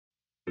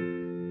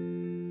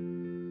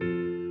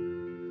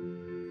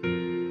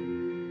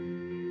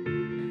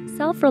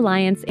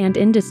Self-reliance and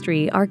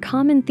industry are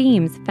common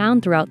themes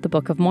found throughout the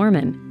Book of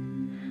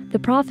Mormon. The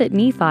prophet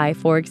Nephi,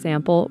 for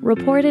example,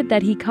 reported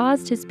that he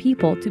caused his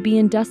people to be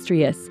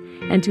industrious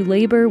and to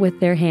labor with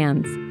their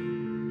hands.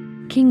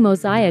 King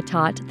Mosiah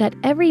taught that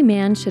every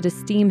man should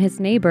esteem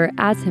his neighbor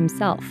as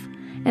himself,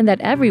 and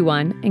that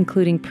everyone,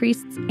 including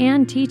priests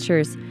and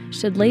teachers,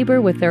 should labor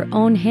with their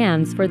own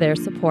hands for their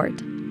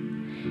support.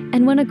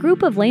 And when a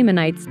group of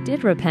Lamanites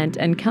did repent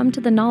and come to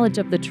the knowledge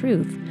of the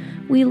truth,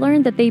 we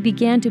learn that they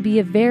began to be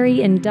a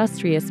very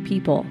industrious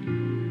people.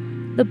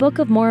 The Book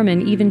of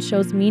Mormon even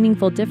shows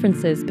meaningful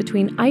differences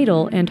between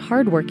idle and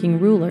hardworking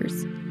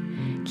rulers.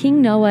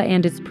 King Noah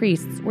and his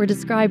priests were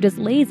described as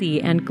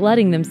lazy and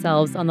glutting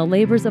themselves on the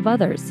labors of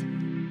others.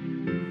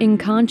 In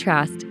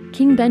contrast,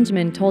 King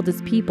Benjamin told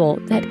his people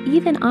that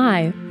even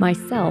I,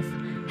 myself,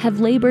 have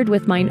labored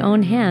with mine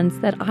own hands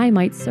that I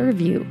might serve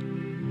you.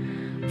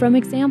 From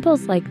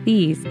examples like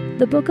these,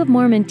 the Book of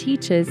Mormon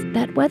teaches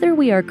that whether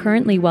we are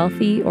currently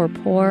wealthy or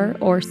poor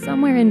or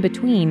somewhere in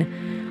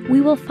between, we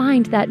will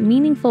find that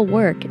meaningful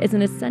work is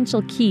an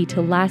essential key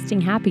to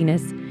lasting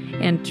happiness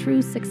and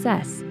true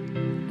success.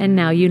 And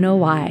now you know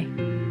why.